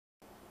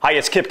Hi,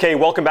 it's Kip K.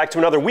 Welcome back to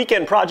another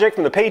weekend project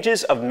from the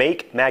pages of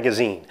Make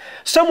magazine.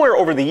 Somewhere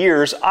over the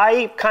years,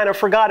 I kind of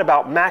forgot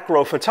about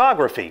macro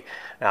photography.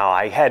 Now,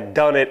 I had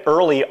done it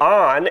early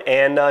on,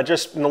 and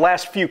just in the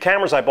last few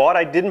cameras I bought,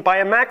 I didn't buy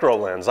a macro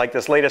lens. Like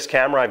this latest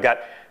camera, I've got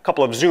a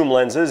couple of zoom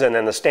lenses and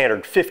then the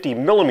standard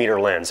 50mm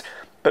lens.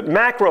 But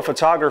macro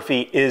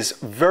photography is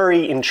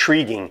very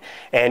intriguing,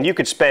 and you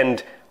could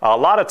spend a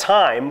lot of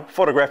time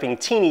photographing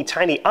teeny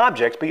tiny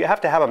objects, but you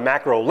have to have a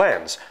macro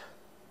lens.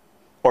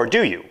 Or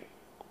do you?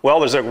 Well,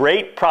 there's a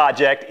great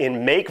project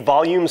in Make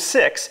Volume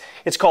 6.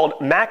 It's called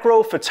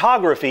Macro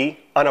Photography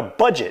on a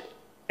Budget.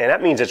 And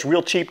that means it's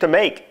real cheap to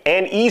make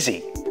and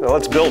easy. Now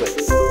let's build it.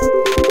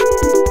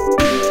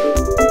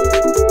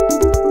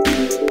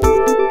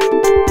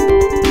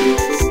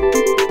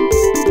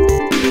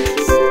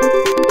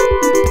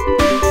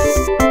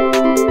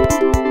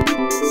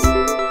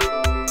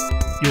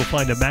 You'll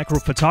find a macro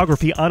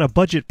photography on a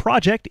budget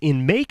project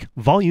in Make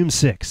Volume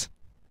 6.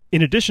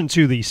 In addition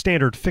to the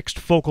standard fixed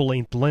focal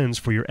length lens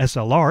for your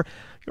SLR,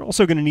 you're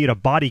also going to need a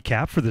body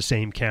cap for the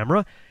same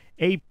camera,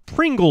 a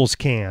Pringles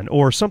can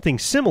or something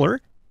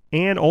similar,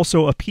 and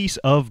also a piece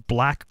of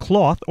black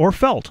cloth or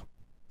felt.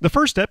 The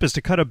first step is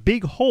to cut a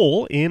big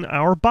hole in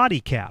our body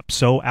cap.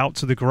 So out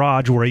to the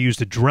garage where I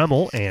used a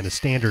Dremel and a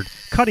standard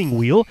cutting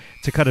wheel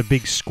to cut a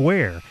big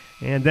square.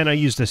 And then I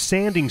used a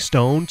sanding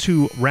stone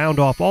to round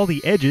off all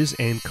the edges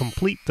and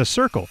complete the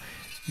circle.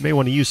 You may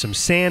want to use some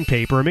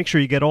sandpaper and make sure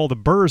you get all the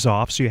burrs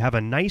off so you have a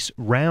nice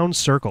round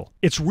circle.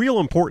 It's real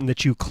important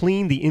that you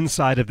clean the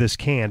inside of this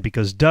can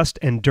because dust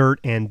and dirt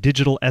and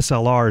digital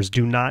SLRs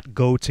do not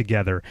go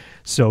together.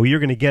 So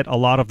you're going to get a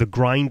lot of the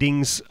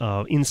grindings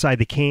inside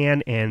the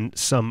can and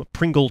some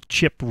Pringle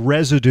chip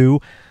residue.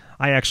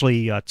 I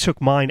actually took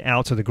mine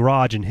out to the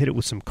garage and hit it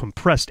with some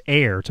compressed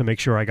air to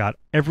make sure I got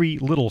every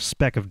little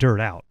speck of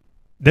dirt out.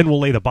 Then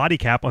we'll lay the body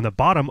cap on the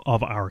bottom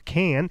of our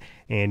can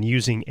and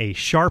using a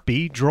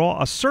Sharpie,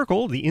 draw a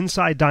circle the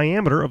inside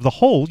diameter of the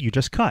hole you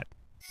just cut.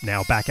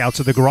 Now back out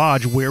to the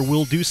garage where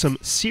we'll do some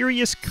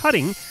serious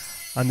cutting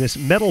on this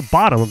metal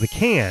bottom of the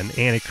can,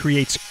 and it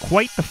creates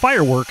quite the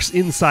fireworks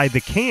inside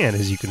the can,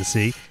 as you can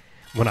see.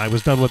 When I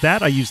was done with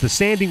that, I used the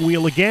sanding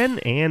wheel again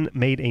and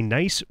made a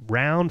nice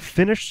round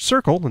finished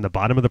circle in the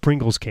bottom of the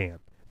Pringles can.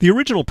 The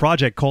original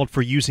project called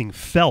for using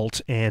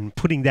felt and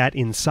putting that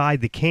inside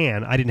the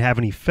can. I didn't have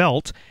any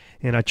felt,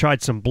 and I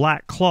tried some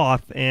black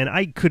cloth, and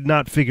I could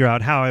not figure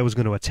out how I was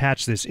going to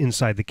attach this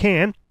inside the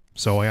can,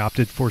 so I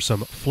opted for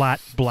some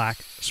flat black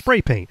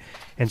spray paint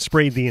and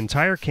sprayed the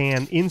entire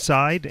can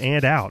inside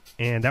and out,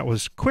 and that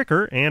was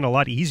quicker and a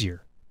lot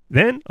easier.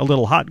 Then a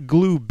little hot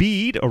glue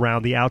bead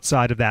around the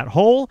outside of that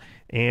hole,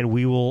 and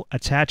we will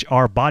attach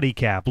our body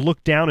cap.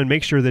 Look down and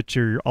make sure that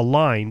you're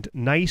aligned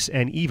nice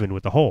and even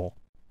with the hole.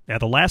 Now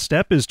the last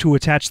step is to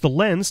attach the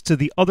lens to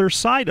the other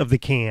side of the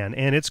can,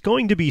 and it's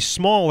going to be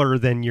smaller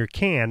than your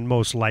can,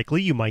 most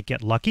likely. You might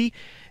get lucky,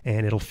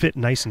 and it'll fit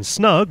nice and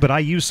snug, but I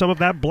used some of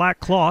that black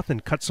cloth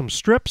and cut some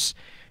strips,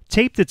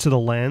 taped it to the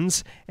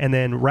lens, and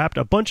then wrapped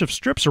a bunch of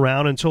strips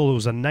around until it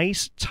was a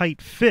nice,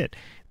 tight fit.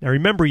 Now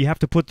remember, you have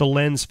to put the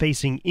lens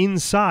facing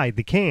inside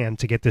the can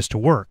to get this to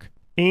work.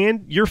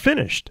 And you're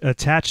finished.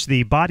 Attach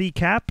the body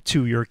cap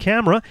to your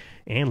camera,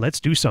 and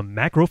let's do some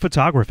macro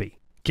photography.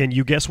 Can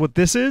you guess what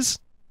this is?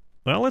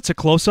 Well, it's a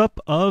close-up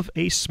of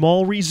a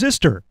small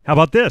resistor. How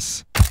about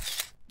this?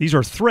 These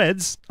are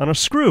threads on a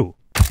screw.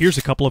 Here's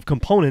a couple of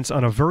components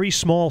on a very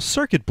small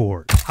circuit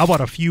board. How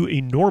about a few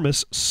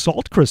enormous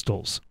salt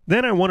crystals?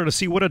 Then I wanted to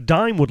see what a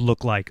dime would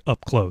look like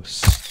up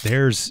close.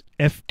 There's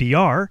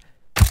FDR.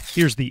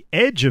 Here's the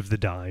edge of the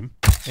dime.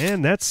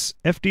 And that's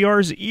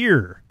FDR's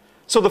ear.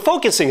 So the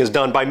focusing is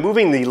done by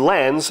moving the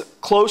lens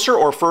closer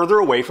or further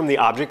away from the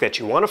object that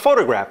you want to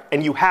photograph,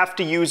 and you have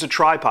to use a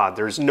tripod.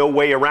 There's no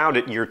way around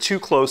it. You're too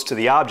close to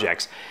the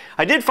objects.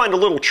 I did find a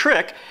little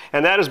trick,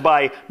 and that is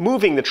by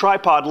moving the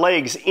tripod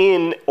legs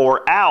in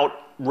or out,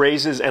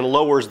 raises and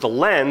lowers the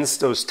lens,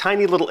 those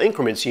tiny little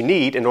increments you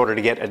need in order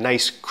to get a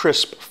nice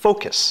crisp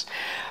focus.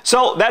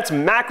 So that's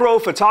macro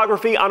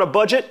photography on a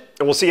budget,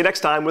 and we'll see you next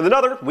time with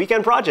another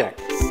weekend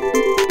project.